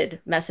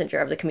trusted messenger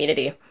of the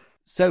community.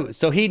 So,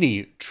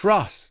 Sohini,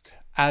 trust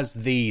as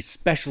the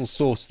special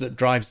source that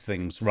drives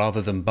things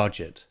rather than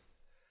budget.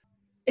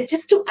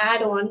 Just to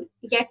add on,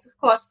 yes, of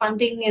course,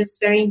 funding is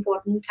very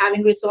important.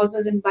 Having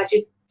resources and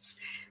budgets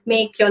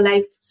make your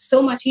life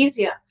so much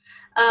easier.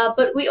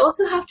 But we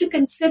also have to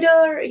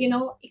consider,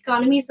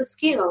 economies of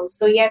scale.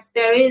 So yes,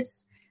 there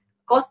is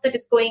cost that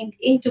is going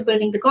into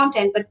building the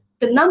content, but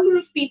the number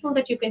of people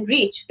that you can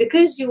reach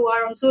because you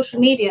are on social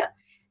media,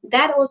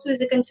 that also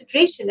is a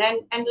consideration.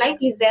 And like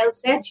Lizelle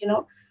said,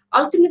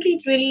 ultimately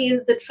it really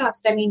is the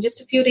trust. I mean, just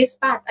a few days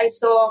back, I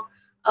saw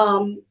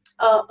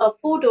a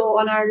photo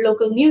on our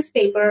local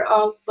newspaper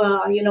of,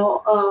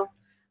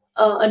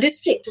 a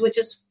district which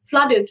is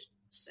flooded,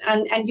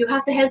 and you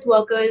have the health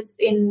workers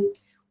in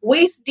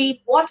waist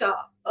deep water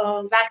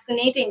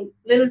vaccinating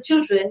little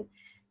children.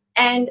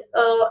 And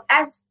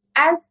as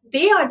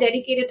they are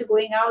dedicated to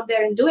going out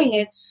there and doing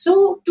it,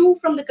 so too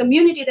from the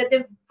community that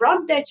they've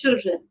brought their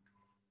children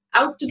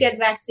out to get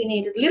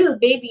vaccinated, little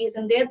babies,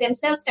 and they're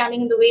themselves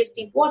standing in the waist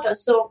deep water.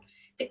 So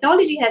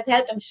technology has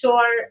helped, I'm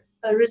sure.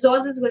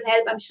 Resources will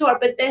help, I'm sure.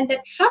 But then the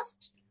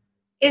trust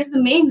is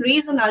the main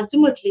reason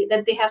ultimately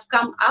that they have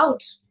come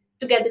out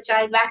to get the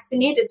child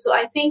vaccinated. So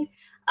I think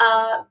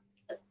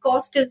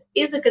cost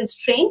is a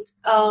constraint,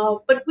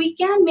 but we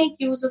can make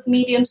use of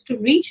mediums to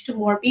reach to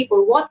more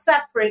people.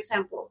 WhatsApp, for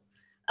example.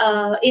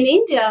 In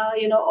India,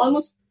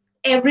 almost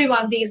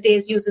everyone these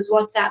days uses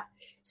WhatsApp.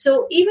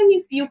 So even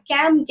if you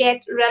can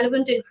get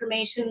relevant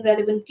information,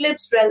 relevant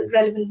clips,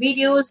 relevant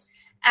videos,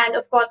 and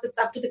of course, it's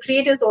up to the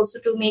creators also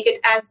to make it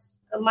as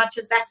much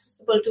as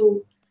accessible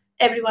to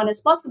everyone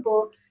as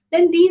possible,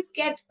 then these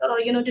get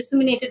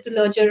disseminated to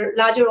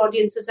larger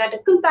audiences at a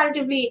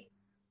comparatively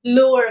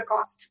lower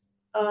cost.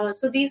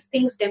 So these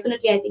things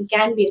definitely, I think,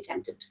 can be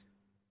attempted.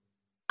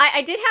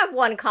 I did have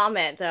one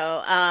comment,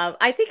 though.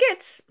 I think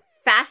it's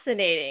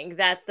fascinating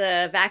that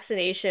the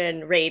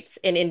vaccination rates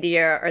in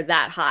India are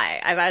that high.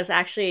 I was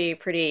actually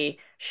pretty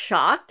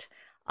shocked,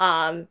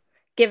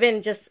 given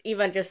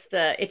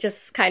it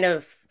just kind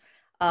of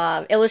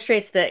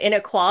illustrates the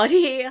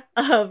inequality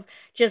of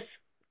just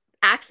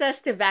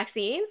access to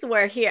vaccines,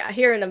 where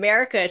here in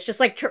America, it's just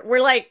like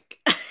we're like,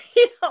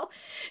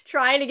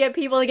 trying to get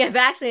people to get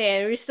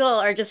vaccinated, and we still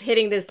are just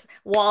hitting this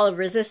wall of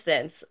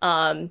resistance.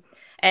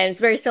 And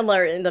it's very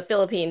similar in the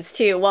Philippines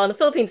too. Well, in the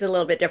Philippines, it's a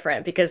little bit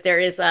different because there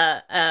is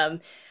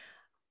a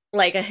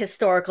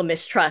historical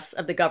mistrust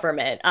of the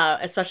government,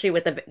 especially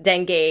with the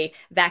dengue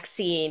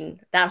vaccine,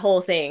 that whole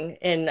thing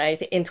in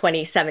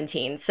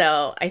 2017.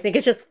 So I think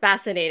it's just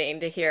fascinating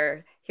to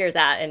hear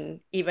that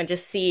and even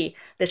just see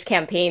this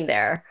campaign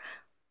there.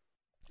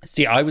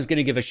 See, I was going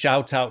to give a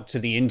shout out to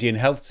the Indian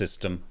health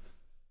system.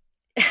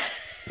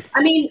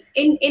 I mean,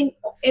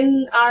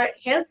 in our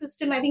health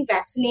system, I think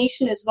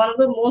vaccination is one of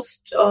the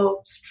most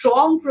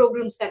strong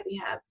programs that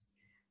we have.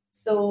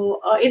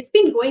 So it's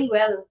been going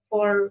well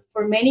for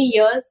many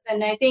years.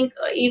 And I think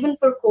even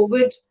for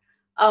COVID,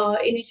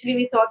 initially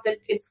we thought that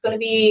it's going to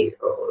be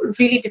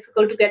really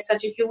difficult to get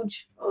such a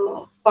huge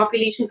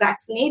population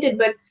vaccinated.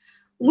 But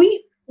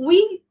we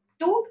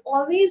don't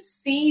always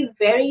see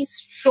very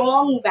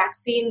strong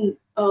vaccine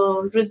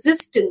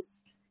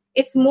resistance.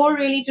 It's more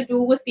really to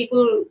do with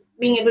people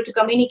being able to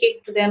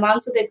communicate to them,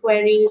 answer their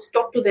queries,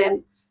 talk to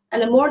them.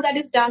 And the more that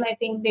is done, I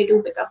think they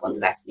do pick up on the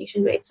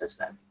vaccination rates as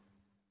well.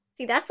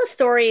 See, that's a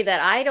story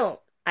that I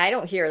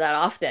don't hear that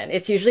often.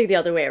 It's usually the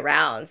other way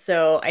around.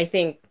 So I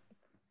think,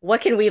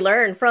 what can we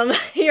learn from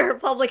your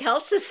public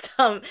health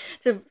system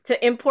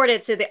to import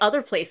it to the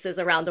other places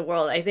around the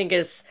world? I think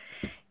is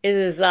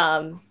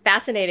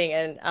fascinating,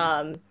 and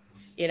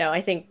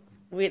I think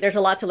there's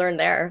a lot to learn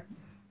there.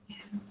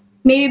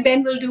 Maybe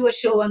Ben will do a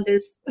show on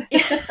this.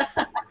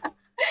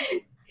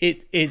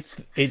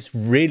 It's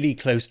really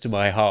close to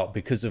my heart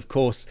because, of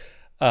course,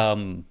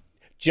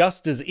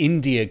 just as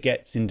India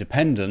gets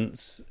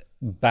independence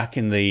back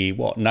in the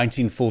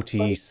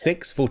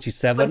 1946,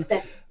 47,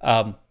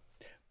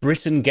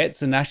 Britain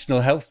gets a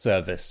national health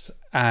service,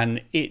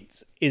 and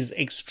it is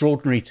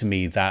extraordinary to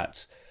me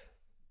that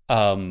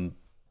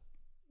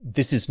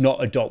this is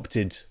not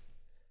adopted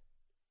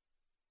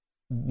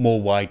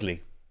more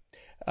widely.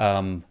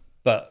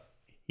 But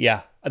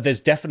yeah,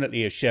 there's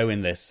definitely a show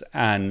in this,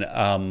 and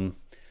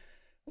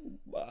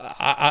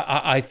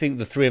I think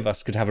the three of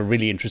us could have a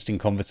really interesting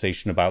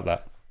conversation about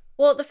that.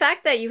 Well, the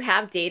fact that you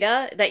have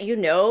data that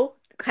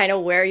kind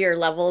of where your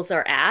levels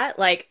are at,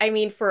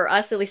 for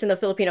us, at least in the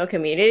Filipino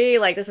community,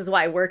 this is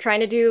why we're trying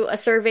to do a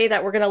survey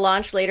that we're going to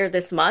launch later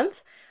this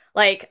month.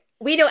 Like,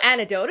 we know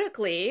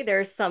anecdotally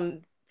there's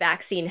some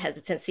vaccine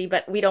hesitancy,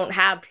 but we don't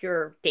have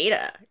pure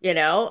data, you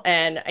know?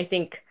 And I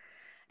think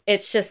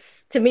it's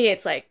just, to me,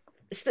 it's like,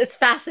 it's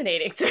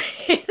fascinating to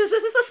me. This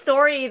is a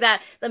story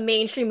that the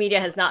mainstream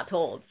media has not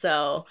told.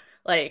 So,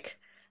 like,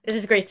 this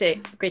is great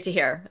to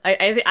hear.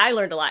 I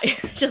learned a lot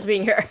just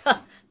being here.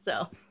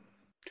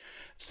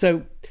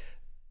 So,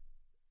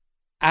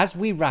 as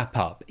we wrap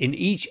up, in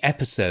each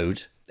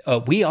episode,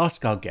 we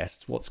ask our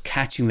guests what's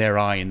catching their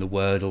eye in the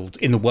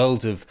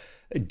world of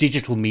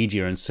digital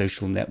media and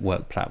social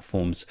network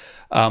platforms.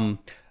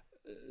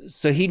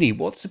 Sohini,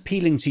 what's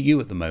appealing to you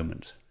at the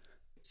moment?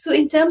 So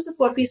in terms of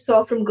what we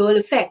saw from Girl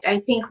Effect, I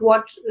think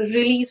what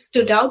really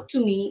stood out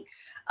to me,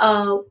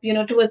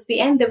 towards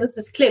the end, there was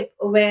this clip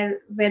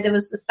where there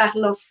was this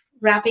battle of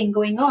rapping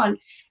going on.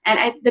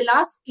 And the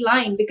last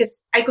line,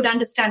 because I could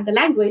understand the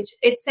language,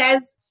 it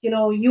says,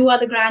 you are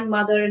the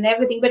grandmother and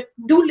everything, but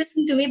do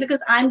listen to me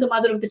because I'm the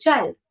mother of the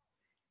child.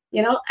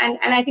 And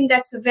I think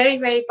that's a very,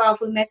 very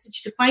powerful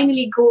message to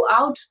finally go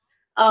out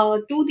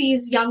to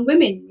these young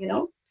women,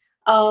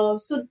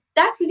 So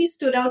that really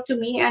stood out to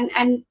me.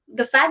 And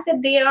the fact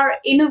that they are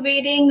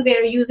innovating,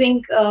 they're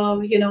using,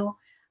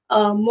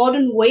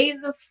 modern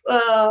ways of,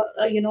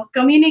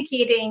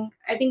 communicating,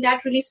 I think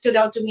that really stood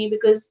out to me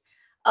because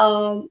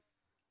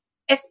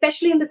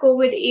especially in the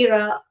COVID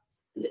era,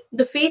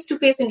 the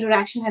face-to-face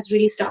interaction has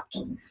really stopped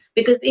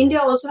because India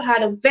also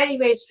had a very,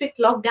 very strict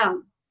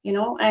lockdown,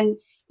 and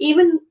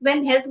even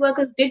when health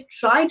workers did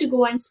try to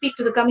go and speak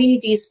to the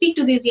community, speak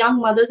to these young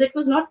mothers, it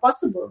was not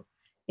possible,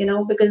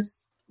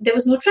 because there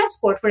was no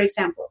transport, for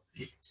example.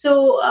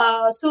 So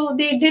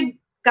they did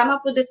come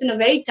up with this in a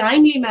very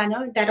timely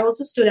manner. That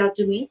also stood out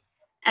to me.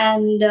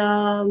 And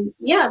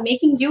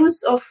making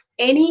use of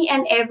any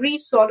and every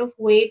sort of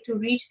way to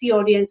reach the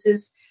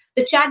audiences.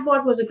 The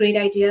chatbot was a great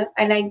idea.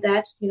 I like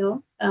that,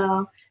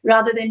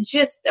 rather than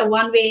just a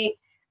one-way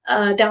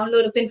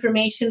download of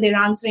information, they're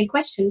answering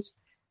questions.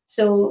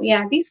 So,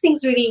 these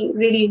things really,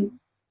 really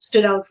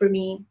stood out for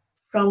me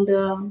from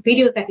the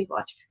videos that we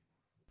watched.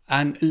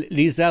 And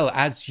Liesl,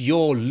 as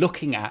you're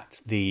looking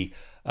at the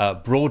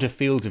broader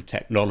field of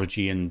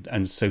technology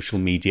and social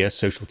media,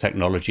 social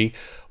technology,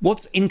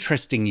 what's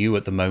interesting you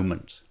at the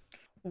moment?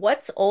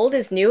 What's old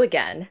is new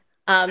again.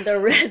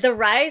 The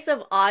rise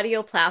of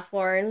audio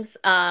platforms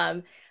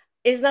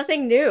is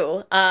nothing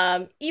new.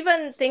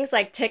 Even things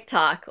like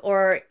TikTok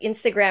or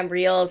Instagram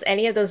Reels,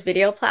 any of those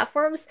video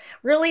platforms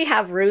really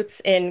have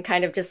roots in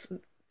kind of just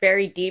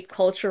very deep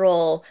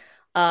cultural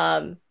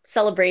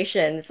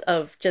celebrations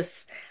of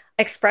just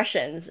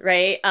expressions,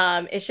 right?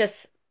 It's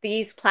just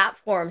these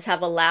platforms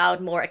have allowed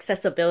more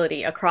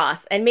accessibility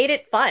across and made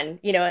it fun,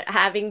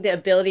 having the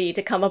ability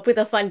to come up with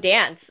a fun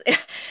dance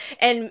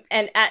and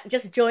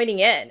just joining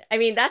in. I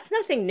mean, that's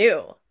nothing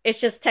new. It's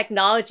just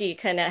technology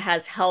kind of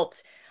has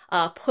helped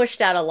push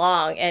that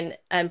along and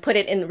put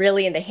it in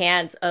the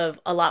hands of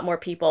a lot more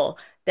people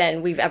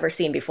than we've ever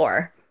seen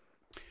before.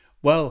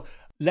 Well,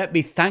 let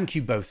me thank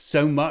you both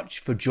so much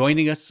for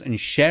joining us and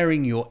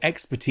sharing your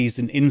expertise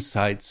and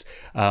insights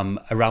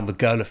around the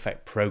Girl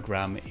Effect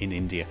program in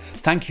India.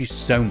 Thank you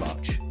so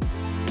much.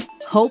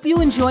 Hope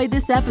you enjoyed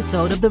this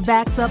episode of the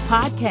Vax Up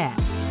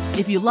podcast.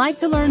 If you'd like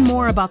to learn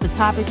more about the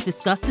topics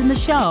discussed in the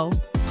show,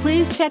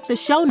 please check the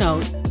show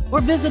notes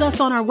or visit us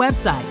on our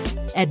website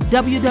at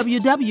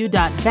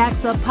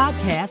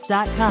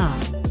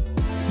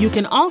www.vaxuppodcast.com. You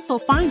can also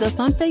find us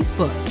on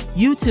Facebook,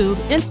 YouTube,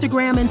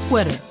 Instagram, and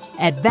Twitter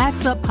at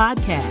Vax Up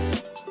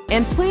Podcast.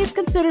 And please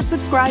consider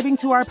subscribing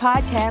to our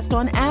podcast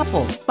on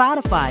Apple,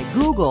 Spotify,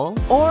 Google,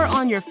 or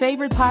on your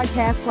favorite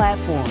podcast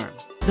platform.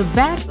 The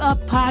Vax Up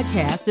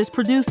Podcast is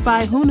produced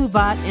by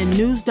Hunuvat and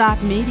NewsDoc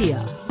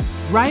Media.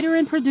 Writer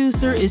and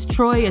producer is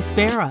Troy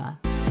Espera.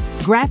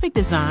 Graphic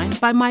design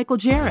by Michael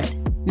Jarrett.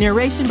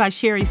 Narration by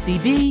Sherry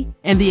CB.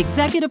 And the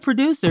executive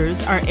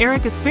producers are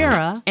Eric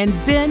Espera and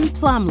Ben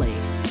Plumley.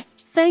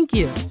 Thank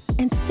you,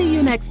 and see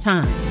you next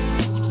time.